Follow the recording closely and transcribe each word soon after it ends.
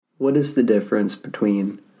What is the difference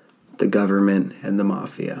between the government and the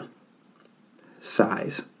mafia?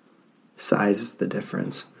 Size. Size is the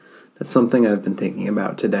difference. That's something I've been thinking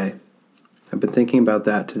about today. I've been thinking about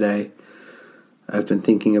that today. I've been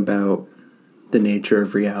thinking about the nature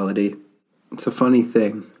of reality. It's a funny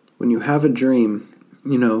thing. When you have a dream,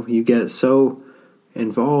 you get so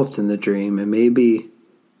involved in the dream, and maybe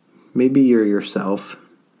you're yourself,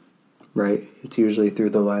 right? It's usually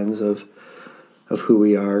through the lens of who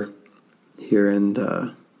we are here in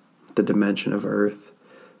the dimension of Earth.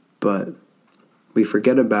 But we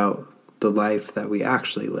forget about the life that we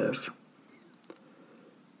actually live.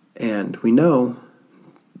 And we know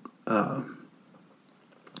when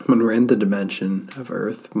we're in the dimension of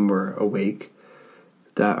Earth, when we're awake,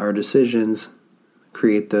 that our decisions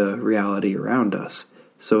create the reality around us.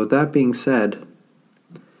 So with that being said,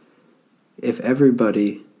 if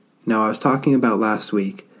everybody, now I was talking about last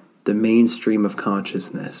week, the mainstream of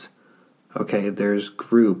consciousness. Okay, there's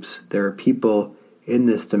groups, there are people in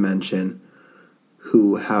this dimension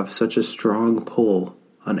who have such a strong pull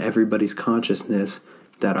on everybody's consciousness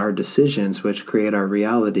that our decisions, which create our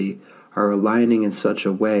reality, are aligning in such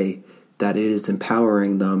a way that it is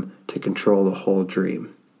empowering them to control the whole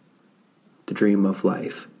dream. The dream of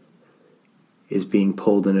life is being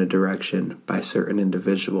pulled in a direction by certain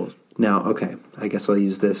individuals. Now, okay, I guess I'll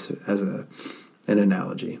use this as an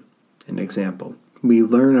analogy, an example. We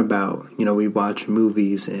learn about, we watch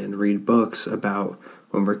movies and read books about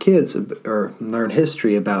when we're kids, or learn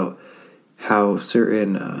history about how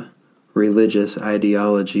certain religious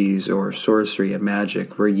ideologies or sorcery and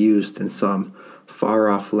magic were used in some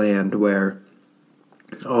far-off land where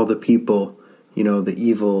all the people, the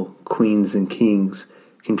evil queens and kings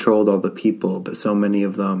controlled all the people, but so many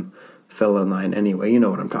of them fell in line anyway. You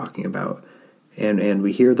know what I'm talking about. And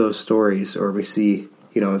we hear those stories, or we see,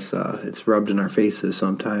 it's rubbed in our faces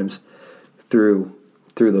sometimes through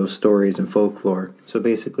those stories and folklore. So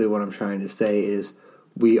basically what I'm trying to say is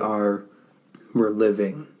we're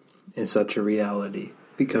living in such a reality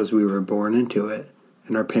because we were born into it,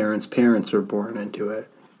 and our parents' parents were born into it,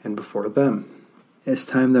 and before them. It's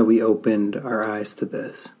time that we opened our eyes to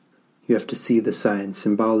this. You have to see the signs.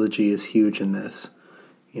 Symbology is huge in this.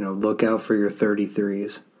 Look out for your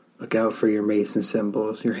 33s. Look out for your Mason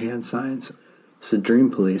symbols, your hand signs. It's a dream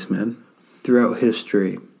police, man. Throughout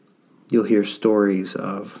history, you'll hear stories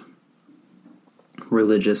of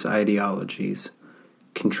religious ideologies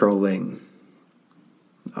controlling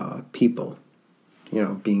people,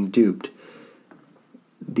 being duped.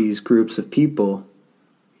 These groups of people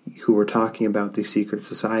who were talking about these secret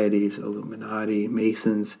societies, Illuminati,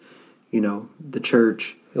 Masons, the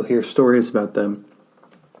church, you'll hear stories about them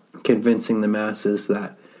convincing the masses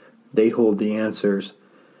that they hold the answers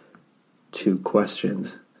to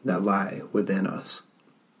questions that lie within us.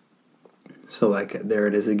 So there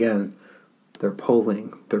it is again. They're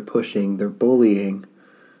pulling, they're pushing, they're bullying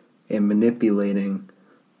and manipulating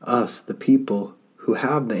us, the people who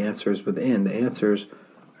have the answers within. The answers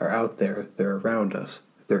are out there. They're around us.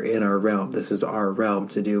 They're in our realm. This is our realm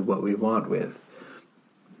to do what we want with.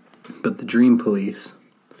 But the dream police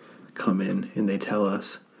come in and they tell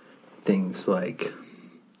us things like,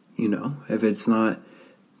 if it's not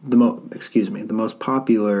the most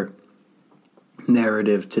popular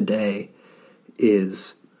narrative today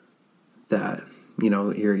is that,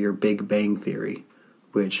 your Big Bang Theory,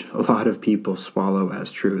 which a lot of people swallow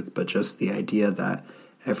as truth, but just the idea that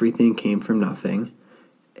everything came from nothing,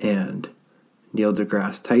 and Neil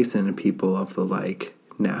deGrasse Tyson and people of the like,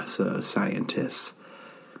 NASA scientists,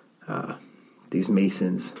 these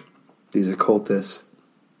Masons, these occultists,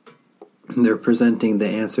 they're presenting the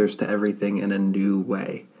answers to everything in a new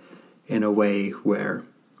way, in a way where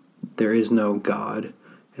there is no God.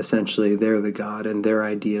 Essentially, they're the God, and their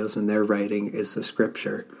ideas and their writing is the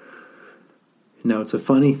scripture. Now, it's a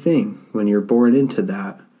funny thing when you're born into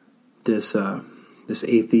that, this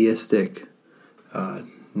atheistic,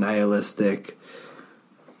 nihilistic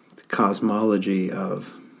cosmology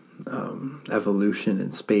of evolution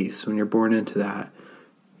in space. When you're born into that,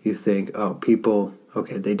 you think, people,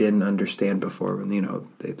 they didn't understand before when,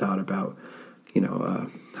 they thought about,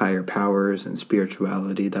 higher powers and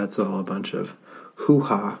spirituality. That's all a bunch of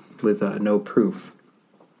hoo-ha with no proof.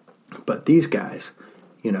 But these guys,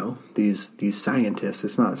 these scientists,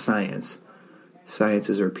 it's not science. Science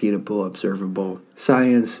is repeatable, observable.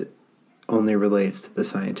 Science only relates to the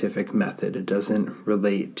scientific method. It doesn't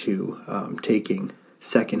relate to taking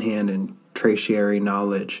secondhand and tertiary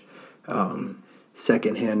knowledge,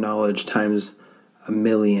 secondhand knowledge times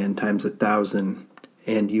 1,000,000, times 1,000,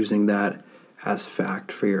 and using that as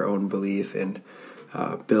fact for your own belief and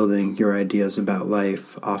building your ideas about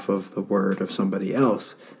life off of the word of somebody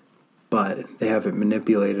else, but they have it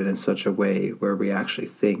manipulated in such a way where we actually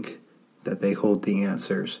think that they hold the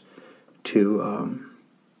answers to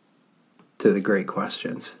the great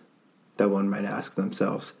questions that one might ask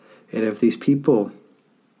themselves. And if these people,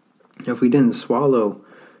 if we didn't swallow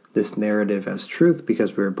this narrative as truth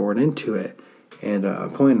because we were born into it, and a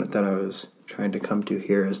point that I was trying to come to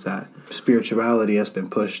here is that spirituality has been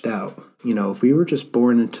pushed out. If we were just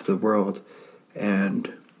born into the world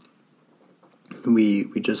and we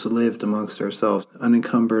just lived amongst ourselves,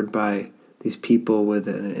 unencumbered by these people with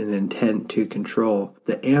an intent to control,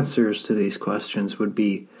 the answers to these questions would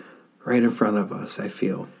be right in front of us, I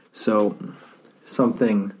feel. So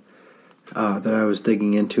something that I was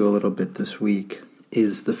digging into a little bit this week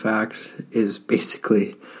is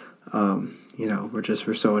basically,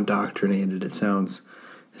 we're so indoctrinated. It sounds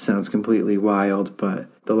completely wild, but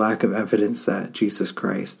the lack of evidence that Jesus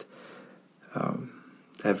Christ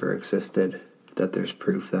ever existed, that there's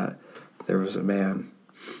proof that there was a man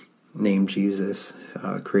named Jesus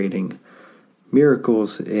creating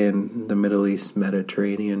miracles in the Middle East,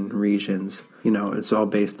 Mediterranean regions. It's all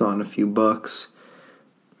based on a few books.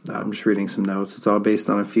 I'm just reading some notes. It's all based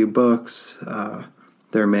on a few books.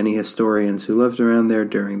 There are many historians who lived around there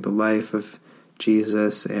during the life of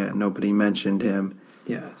Jesus, and nobody mentioned him.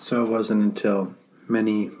 Yeah, so it wasn't until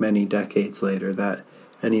many, many decades later that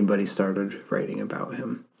anybody started writing about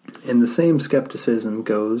him. And the same skepticism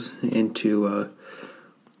goes into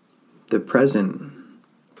the present,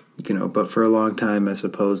 but for a long time I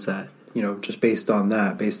suppose that, just based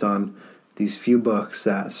on these few books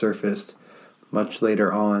that surfaced much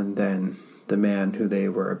later on than the man who they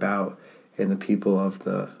were about and the people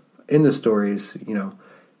in the stories,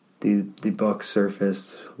 the books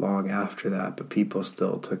surfaced long after that, but people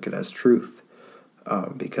still took it as truth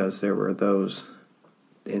because there were those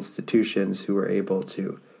institutions who were able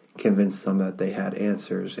to convince them that they had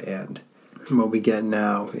answers. And what we get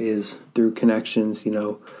now is through connections,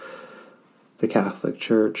 the Catholic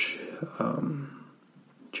Church,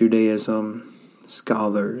 Judaism,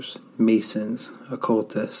 scholars, Masons,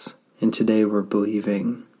 occultists, and today we're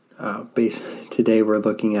believing, today we're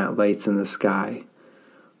looking at lights in the sky,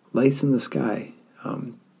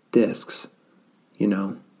 discs,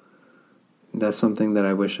 That's something that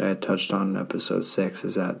I wish I had touched on in episode 6,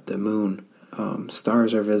 is that the moon,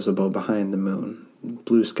 stars are visible behind the moon.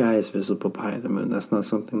 Blue sky is visible behind the moon. That's not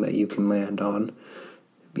something that you can land on.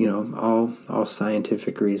 All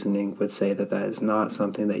scientific reasoning would say that is not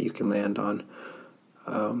something that you can land on.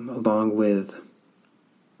 Along with,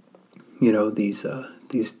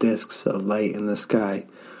 these discs of light in the sky,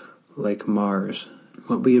 like Mars.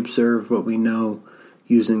 What we observe, what we know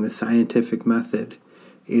using the scientific method,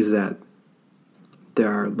 is that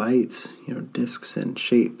there are lights, discs and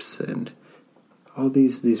shapes and all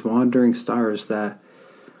these wandering stars that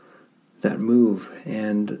move,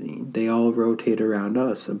 and they all rotate around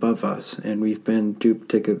us, above us, and we've been duped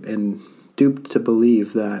to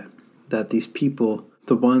believe that these people,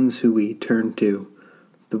 the ones who we turn to,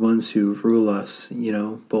 the ones who rule us,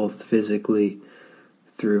 both physically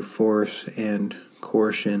through force and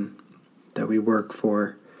coercion that we work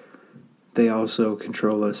for, they also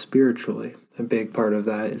control us spiritually. A big part of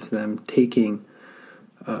that is them taking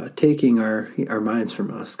our minds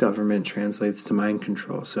from us. Government translates to mind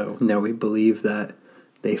control. So now we believe that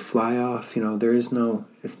they fly off.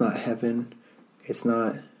 It's not heaven. It's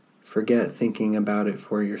not, forget thinking about it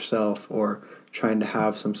for yourself or trying to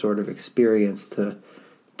have some sort of experience to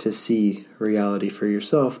see reality for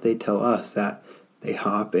yourself. They tell us that they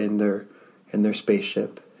hop in their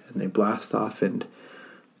spaceship and they blast off, and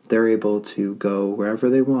they're able to go wherever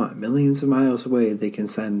they want, millions of miles away. They can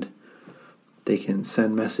send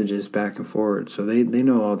messages back and forward. So they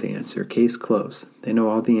know all the answer. Case closed. They know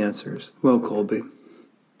all the answers. Well, Colby,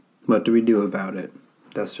 what do we do about it?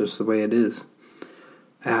 That's just the way it is.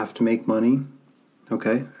 I have to make money.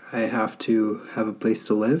 Okay. I have to have a place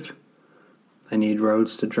to live. I need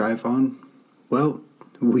roads to drive on. Well,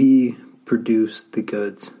 we produce the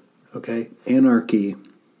goods. Okay. Anarchy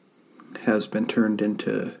has been turned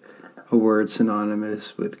into a word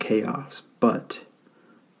synonymous with chaos, but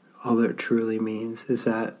all it truly means is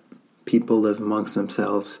that people live amongst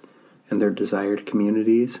themselves in their desired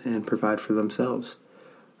communities and provide for themselves.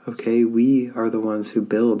 Okay, we are the ones who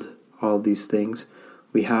build all these things.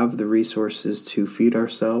 We have the resources to feed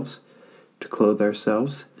ourselves, to clothe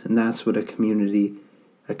ourselves, and that's what a community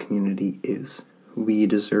is. We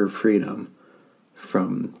deserve freedom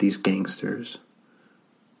from these gangsters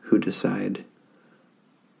who decide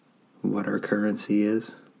what our currency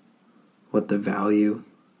is, what the value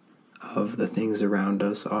of the things around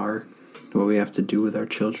us are, what we have to do with our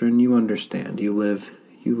children. You understand. You live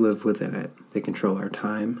within it. They control our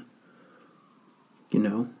time.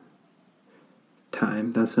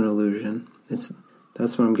 Time, that's an illusion. That's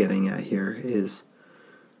what I'm getting at here, is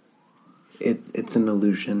it's an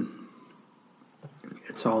illusion.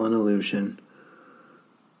 It's all an illusion.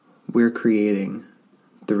 We're creating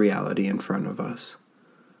the reality in front of us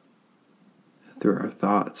through our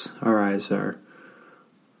thoughts. Our eyes are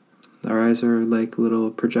like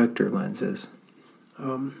little projector lenses.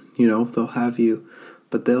 They'll have you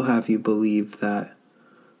believe that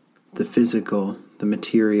the physical, the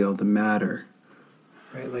material, the matter,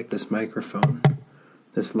 right, like this microphone,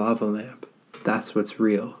 this lava lamp, that's what's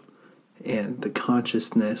real. And the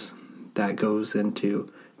consciousness that goes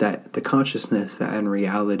into that, the consciousness that in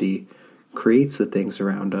reality creates the things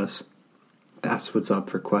around us, that's what's up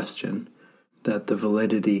for question. That the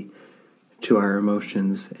validity to our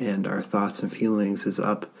emotions and our thoughts and feelings is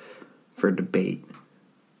up for debate,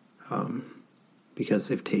 because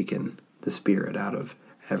they've taken the spirit out of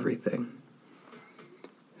everything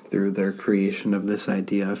through their creation of this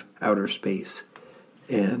idea of outer space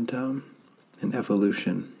and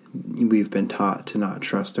evolution. We've been taught to not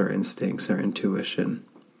trust our instincts, our intuition.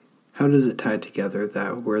 How does it tie together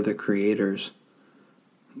that we're the creators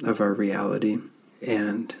of our reality,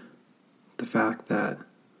 and the fact that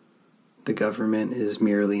the government is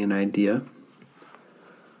merely an idea?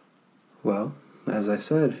 Well, as I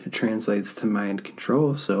said, it translates to mind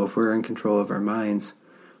control. So if we're in control of our minds,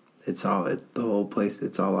 the whole place,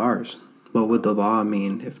 it's all ours. What would the law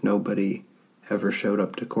mean if nobody ever showed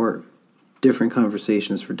up to court? Different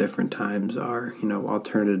conversations for different times are,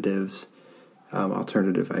 alternatives,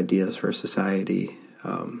 alternative ideas for society,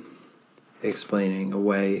 explaining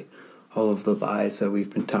away all of the lies that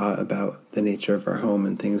we've been taught about the nature of our home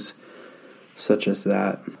and things such as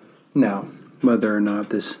that. Now, whether or not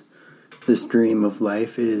this dream of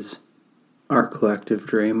life is our collective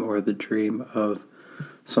dream or the dream of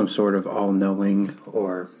some sort of all-knowing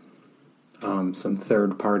or some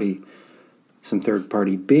third party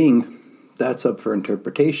being, that's up for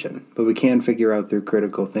interpretation. But we can figure out through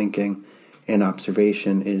critical thinking and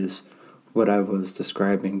observation is what I was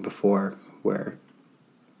describing before, where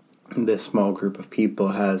this small group of people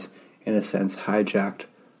has, in a sense, hijacked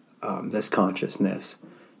this consciousness,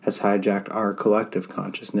 has hijacked our collective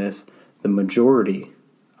consciousness, the majority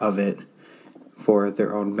of it, for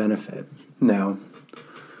their own benefit. Now,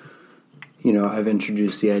 I've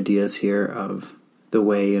introduced the ideas here of the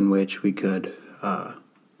way in which we could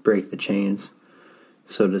break the chains,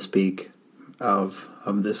 so to speak, of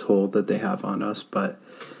this hold that they have on us. But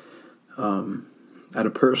at a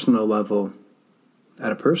personal level,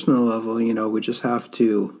 we just have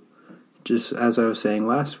to, just as I was saying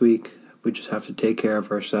last week, we just have to take care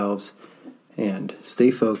of ourselves and stay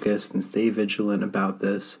focused and stay vigilant about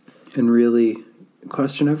this and really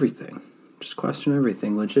question everything. Just question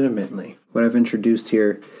everything legitimately. What I've introduced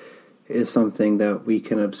here is something that we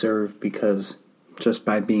can observe because just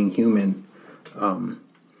by being human,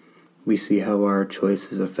 we see how our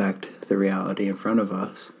choices affect the reality in front of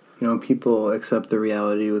us. People accept the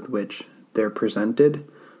reality with which they're presented,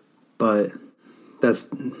 but that's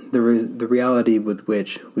the reality with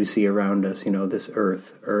which we see around us. This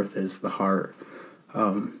earth is the heart.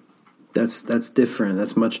 That's different.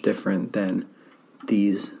 That's much different than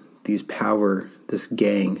these power, this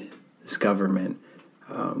gang, this government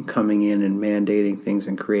coming in and mandating things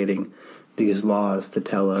and creating these laws to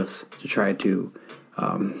tell us, to try to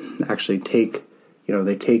actually take,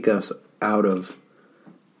 they take us out of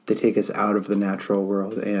the natural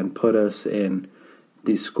world and put us in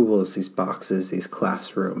these schools, these boxes, these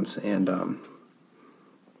classrooms, and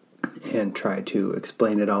try to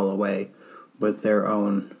explain it all away with their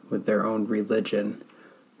own religion,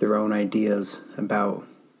 their own ideas about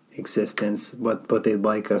existence, what they'd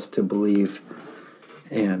like us to believe,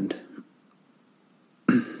 and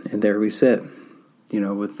there we sit,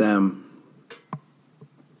 with them,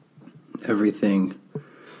 everything,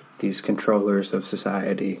 these controllers of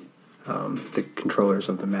society, the controllers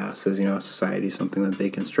of the masses. Society is something that they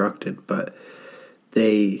constructed, but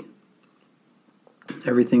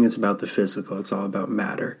everything is about the physical. It's all about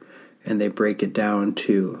matter, and they break it down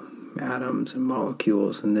to atoms and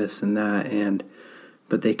molecules and this and that,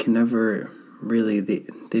 but they can never really,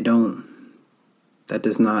 they don't, that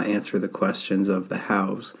does not answer the questions of the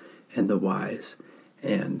hows and the whys,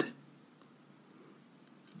 and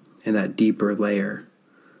that deeper layer,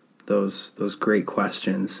 those great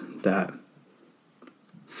questions that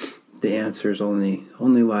the answers only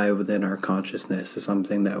lie within our consciousness, is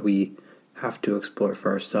something that we have to explore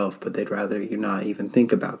for ourselves, but they'd rather you not even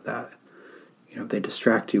think about that. They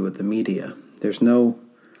distract you with the media. There's no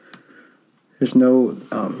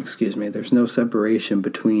separation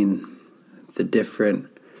between the different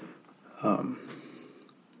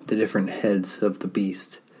heads of the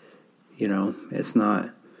beast. It's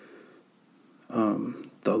not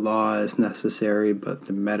the law is necessary, but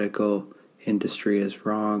the medical industry is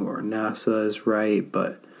wrong, or NASA is right,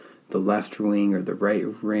 but the left wing or the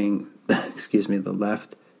right wing,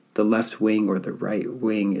 the left wing or the right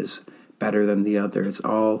wing is better than the other. It's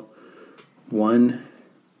all one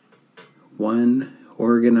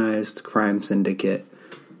organized crime syndicate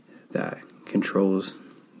that controls,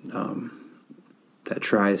 that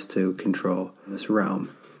tries to control this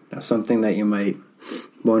realm. Now, something that you might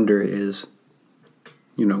wonder is,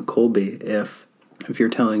 Colby, if you're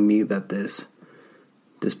telling me that this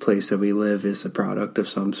place that we live is a product of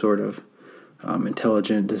some sort of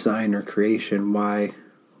intelligent design or creation, why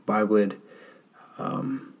would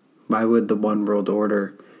the one world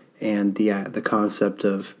order and the concept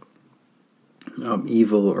of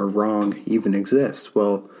evil or wrong even exist?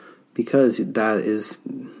 Well, because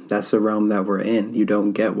that's the realm that we're in. You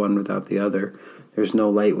don't get one without the other. There's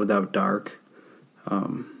no light without dark.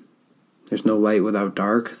 There's no light without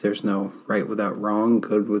dark. There's no right without wrong,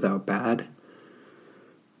 good without bad,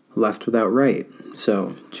 left without right.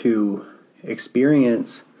 So to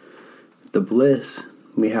experience the bliss,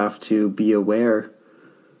 we have to be aware.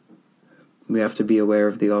 We have to be aware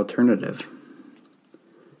of the alternative.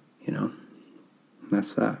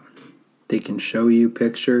 That's that. They can show you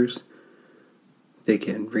pictures. They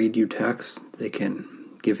can read you text. They can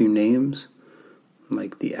give you names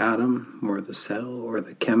like the atom or the cell or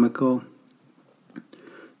the chemical.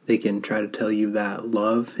 They can try to tell you that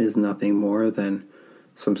love is nothing more than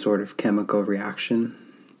some sort of chemical reaction.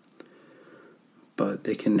 But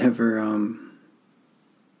they can never,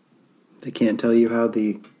 they can't tell you how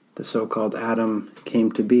the so-called atom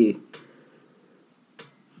came to be.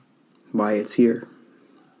 Why it's here.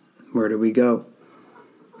 Where do we go?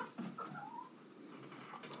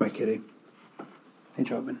 It's my kitty. Hey,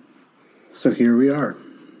 Jobin. So here we are.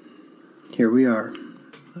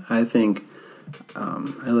 I think,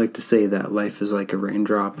 I like to say that life is like a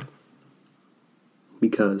raindrop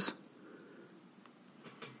because,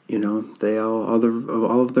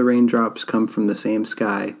 all of the raindrops come from the same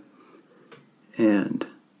sky, and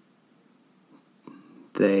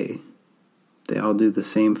they all do the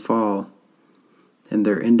same fall, and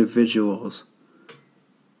they're individuals,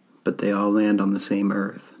 but they all land on the same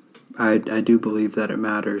earth. I do believe that it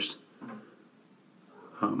matters.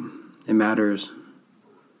 It matters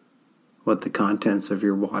what the contents of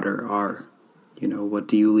your water are. What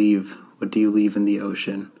do you leave? What do you leave in the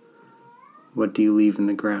ocean? What do you leave in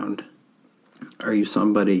the ground? Are you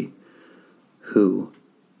somebody who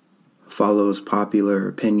follows popular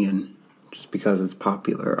opinion just because it's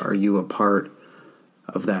popular? Are you a part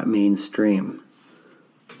of that mainstream,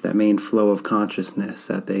 that main flow of consciousness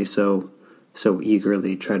that they so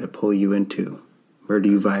eagerly try to pull you into? Where do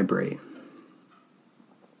you vibrate?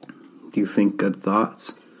 Do you think good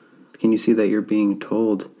thoughts? Can you see that you're being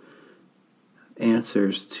told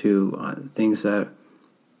answers to things that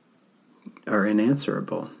are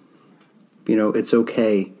unanswerable? It's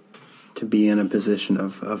okay to be in a position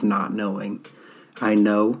of not knowing. I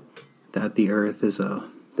know that the earth is I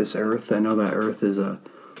know that earth is a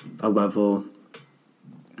level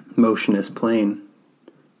motionless plane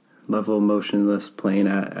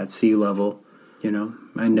at sea level.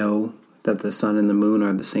 I know that the sun and the moon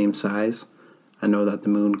are the same size. I know that the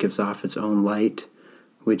moon gives off its own light,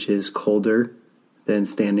 which is colder than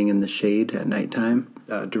standing in the shade at nighttime.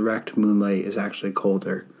 Direct moonlight is actually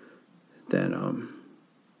colder than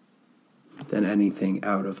anything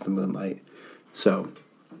out of the moonlight. So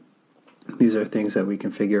these are things that we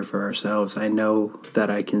can figure for ourselves. I know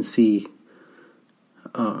that I can see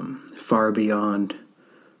far beyond.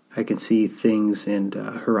 I can see things and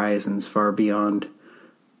horizons far beyond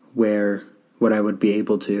what I would be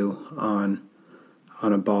able to on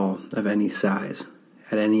a ball of any size.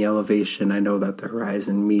 At any elevation, I know that the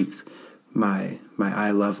horizon meets my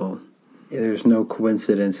eye level. There's no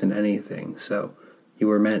coincidence in anything. So you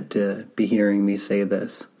were meant to be hearing me say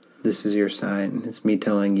this. This is your sign. It's me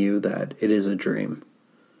telling you that it is a dream.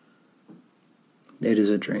 It is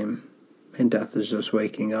a dream. And death is just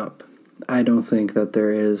waking up. I don't think that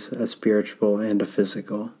there is a spiritual and a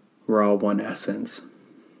physical. We're all one essence.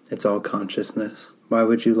 It's all consciousness. Why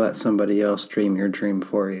would you let somebody else dream your dream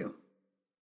for you?